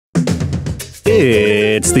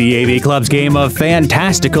It's the AV Club's game of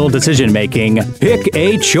fantastical decision-making, Pick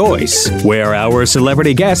a Choice, where our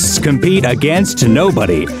celebrity guests compete against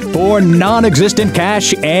nobody for non-existent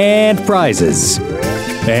cash and prizes.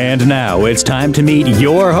 And now it's time to meet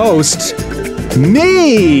your host,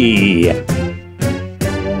 me!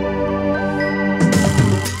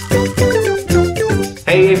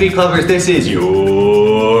 Hey AV Clubbers, this is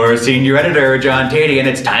your senior editor, John Tatey, and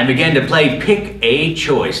it's time again to play Pick a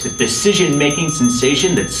Choice, the decision-making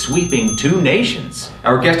sensation that's sweeping two nations.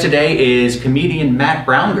 Our guest today is comedian Matt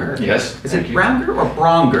Braunger. Yes. Is it Braunger or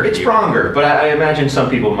Braunger? It's Braunger, but I imagine some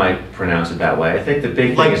people might pronounce it that way. I think the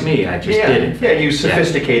big thing is me, I just didn't. Yeah, you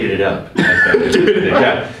sophisticated it up.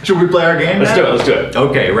 Yeah. Should we play our game Let's now? do it.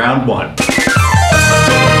 Okay, round one.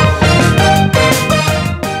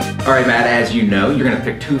 All right, Matt, as you know, you're going to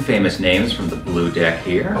pick two famous names from the blue deck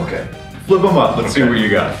here. Okay. Flip them up. Let's see what you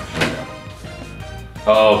got.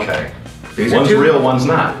 Okay. These one's are two, real, one's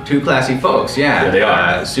not. Two classy folks, yeah. Yeah, they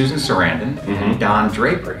are. Susan Sarandon and Don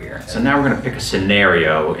Draper here. So now we're going to pick a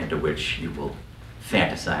scenario into which you will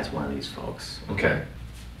fantasize one of these folks. Okay.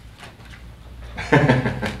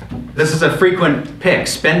 This is a frequent pick,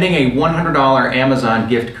 spending a $100 Amazon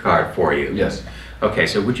gift card for you. Yes. Okay,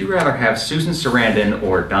 so would you rather have Susan Sarandon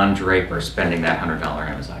or Don Draper spending that $100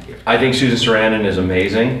 Amazon gift? I think Susan Sarandon is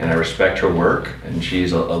amazing, and I respect her work, and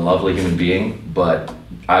she's a lovely human being, but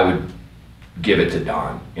I would give it to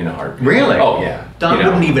Don in a heartbeat. Really? Oh, yeah. Don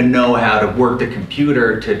wouldn't even know how to work the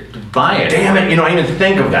computer to buy it. Damn it, I didn't even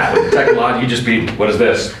think of that. With technology, you'd just be, what is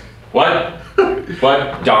this? What?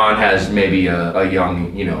 But Don has maybe a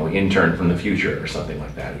young, intern from the future or something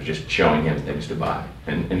like that who's just showing him things to buy,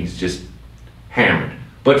 and he's just hammered,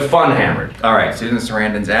 but fun hammered. All right, Susan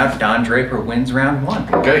Sarandon's out. Don Draper wins round one.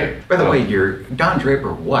 Okay. By the way, your Don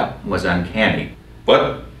Draper what was uncanny?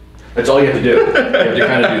 What? That's all you have to do. You have to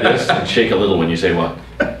kind of do this and shake a little when you say what.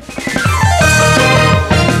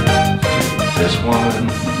 This one.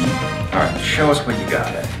 All right, show us what you got.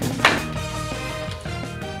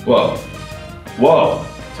 Whoa. Whoa.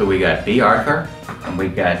 So we got B. Arthur, and we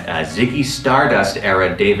got Ziggy Stardust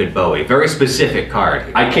era David Bowie. Very specific card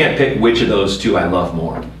here. I can't pick which of those two I love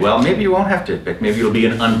more. Well, maybe you won't have to pick. Maybe it'll be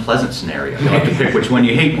an unpleasant scenario. You'll have to pick which one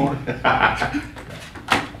you hate more.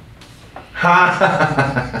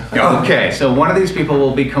 Okay, so one of these people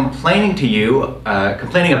will be complaining to you,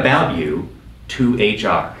 complaining about you to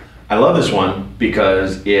HR. I love this one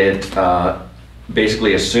because it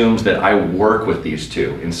basically assumes that I work with these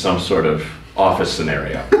two in some sort of office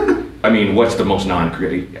scenario. I mean, what's the most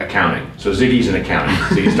accounting? So Ziggy's in accounting.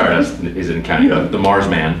 Ziggy Stardust is in accounting, the Mars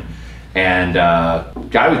man. And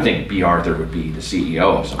I would think B. Arthur would be the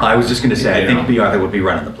CEO of something. I was just going to say, I think B. Arthur would be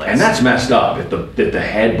running the place. And that's messed up. If the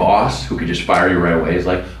head boss, who could just fire you right away, is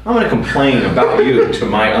like, I'm going to complain about you to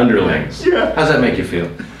my underlings. Yeah. How's that make you feel?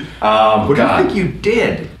 What do you think you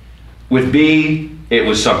did? With B, it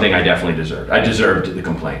was something I definitely deserved. I deserved the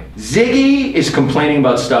complaint. Ziggy is complaining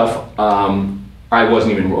about stuff I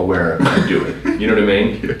wasn't even aware of doing. You know what I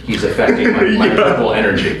mean? He's affecting my purple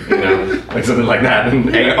energy, like something like that.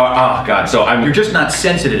 Oh God! So You're just not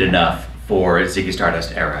sensitive enough for Ziggy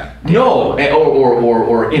Stardust era. No,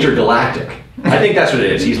 or intergalactic. I think that's what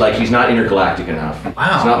it is. He's not intergalactic enough.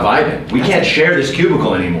 Wow. He's not vibing. We can't share this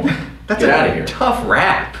cubicle anymore. That's Get out of here. Tough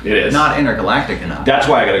rap. It is. Not intergalactic enough. That's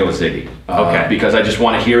why I gotta go with Ziggy. Okay. Because I just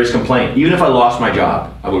want to hear his complaint. Even if I lost my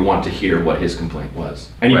job, I would want to hear what his complaint was.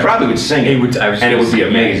 And he probably would sing it. And it would be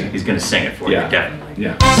amazing. He's gonna sing it for you, definitely.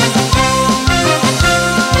 Yeah.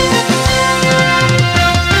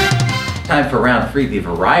 Time for round three, the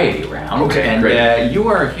variety round. Okay, and great. You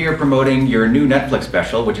are here promoting your new Netflix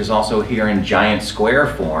special, which is also here in giant square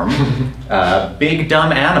form, Big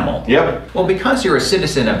Dumb Animal. Yep. Well, because you're a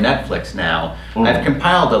citizen of Netflix now, I've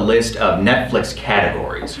compiled a list of Netflix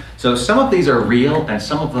categories. So some of these are real and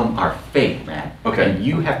some of them are fake, Matt. Okay. And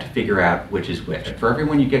you have to figure out which is which. For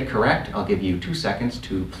everyone you get correct, I'll give you 2 seconds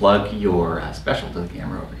to plug your special to the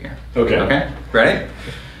camera over here. Okay. Okay? Ready?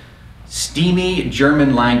 Steamy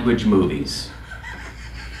German language movies.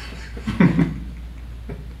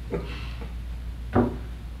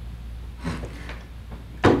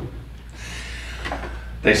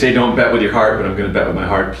 They say don't bet with your heart, but I'm going to bet with my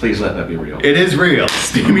heart. Please let that be real. It is real.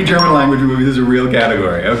 Steamy German language movies is a real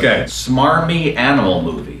category. Okay. Smarmy animal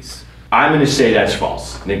movies. I'm going to say that's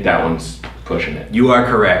false. I think that one's pushing it. You are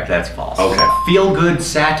correct. That's false. Okay. Feel-good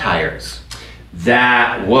satires.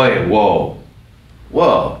 Whoa.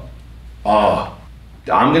 Oh,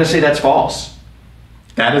 I'm going to say that's false.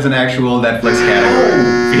 That is an actual Netflix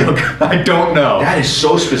category. I don't know. That is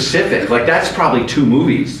so specific. Like, that's probably 2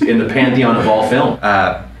 movies in the pantheon of all film.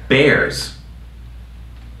 Bears.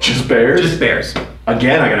 Just bears? Just bears.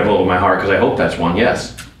 Again, I gotta vote with my heart because I hope that's one,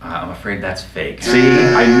 yes. I'm afraid that's fake. See,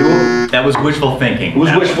 I knew it. That was wishful thinking. It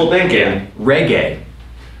was wishful thinking. Yeah. Reggae.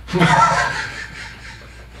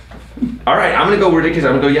 All right, I'm gonna go ridiculous.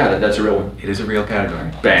 I'm gonna go, yeah, that's a real one. It is a real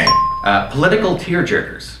category. Bang. Political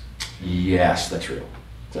tearjerkers. Yes, that's real.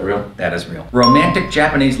 Is that real? That is real. Romantic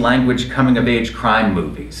Japanese language coming-of-age crime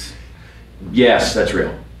movies. Yes, that's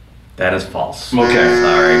real. That is false. Okay.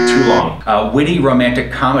 Sorry. Too long. Witty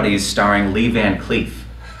romantic comedies starring Lee Van Cleef.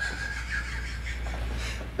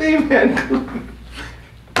 Amen.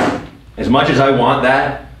 As much as I want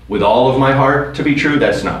that with all of my heart to be true,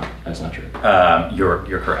 that's not true.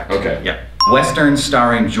 You're correct. Okay. Yep. Western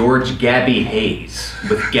starring George Gabby Hayes,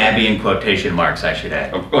 with Gabby in quotation marks, I should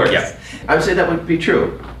add. Of course. Yep. I would say that would be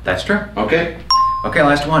true. That's true. Okay. Okay,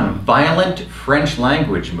 last one. Violent French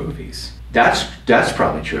language movies. That's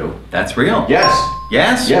probably true. That's real. Yes.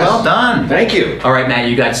 Yes? Yes. Well done. Thank you. All right, Matt,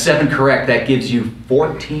 you got 7 correct. That gives you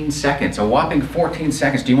 14 seconds, a whopping 14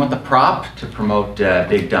 seconds. Do you want the prop to promote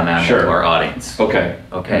Big Dumb Animal Sure. to our audience? Okay.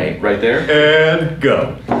 Okay. Right there? And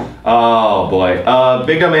go. Oh boy.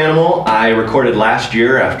 Big Dumb Animal, I recorded last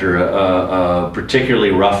year after a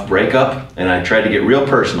particularly rough breakup, and I tried to get real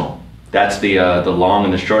personal. That's the long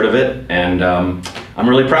and the short of it, and I'm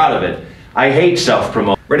really proud of it. I hate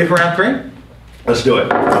self-promotion. Ready for round 3? Let's do it.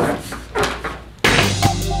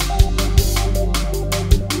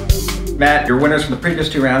 Matt, your winners from the previous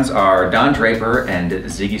 2 rounds are Don Draper and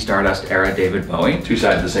Ziggy Stardust era David Bowie. 2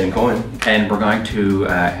 sides of the same coin. And we're going to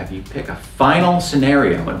have you pick a final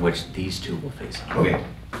scenario in which these two will face off. Okay.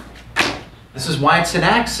 This is Wyatt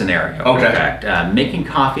Cenac's scenario. Okay. In fact, making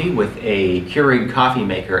coffee with a Keurig coffee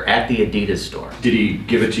maker at the Adidas store. Did he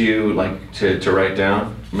give it to you, like, to write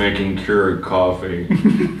down? Making Keurig coffee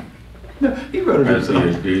No, he wrote it at the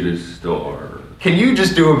himself. Adidas store. Can you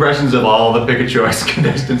just do impressions of all the pick a choice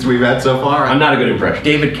contestants we've had so far? I'm not a good impression.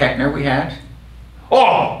 David Keckner we had.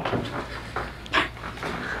 Oh!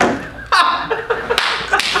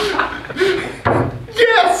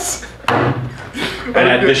 Yes!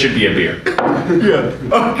 And this should be a beer. Yeah.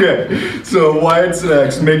 Okay. So Wyatt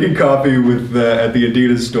Cenac's making coffee with at the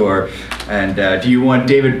Adidas store, and do you want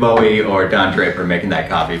David Bowie or Don Draper making that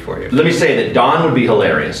coffee for you? Let me say that Don would be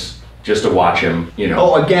hilarious, just to watch him, you know.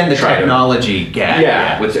 Oh, again, the try to- technology gag.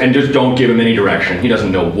 Yeah, and just don't give him any direction. He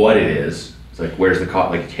doesn't know what it is. It's like, where's the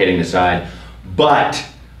coffee, like hitting the side. But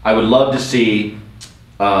I would love to see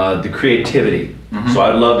the creativity. So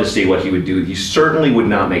I'd love to see what he would do. He certainly would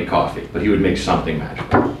not make coffee, but he would make something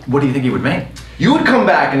magical. What do you think he would make? You would come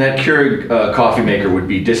back and that Keurig coffee maker would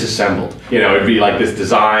be disassembled. You know, it'd be like this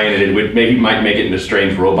design, and it would maybe might make it in a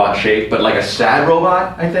strange robot shape, but like a sad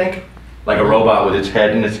robot, I think. Like a robot with its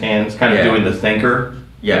head in its hands, kind of Yeah. doing the thinker.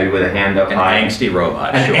 Yeah. Maybe with a hand up An high. angsty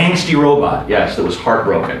robot. An sure. angsty robot, yes, that was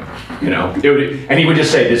heartbroken. You know, and he would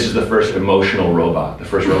just say, "This is the first emotional robot, the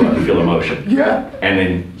first robot to feel emotion." Yeah. And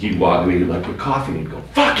then he'd walk, we'd like, "With coffee," and he'd go,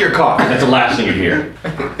 "Fuck your coffee." That's the last thing you'd hear. I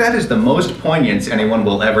think that is the most poignance anyone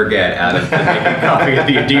will ever get out of the making coffee at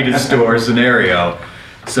the Adidas store scenario.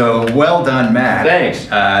 So well done, Matt. Thanks.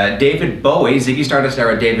 David Bowie, Ziggy Stardust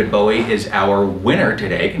era David Bowie is our winner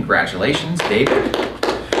today. Congratulations, David.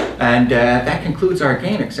 And that concludes our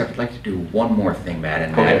game, except I'd like to do one more thing, Matt,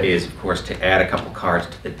 and that Okay. is, of course, to add a couple cards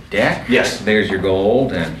to the deck. Yes. There's your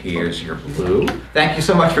gold, and here's your blue. Thank you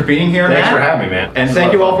so much for being here, Thanks Matt. for having me, man. And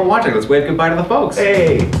thank you all for watching. Let's wave goodbye to the folks.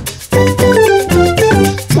 Hey.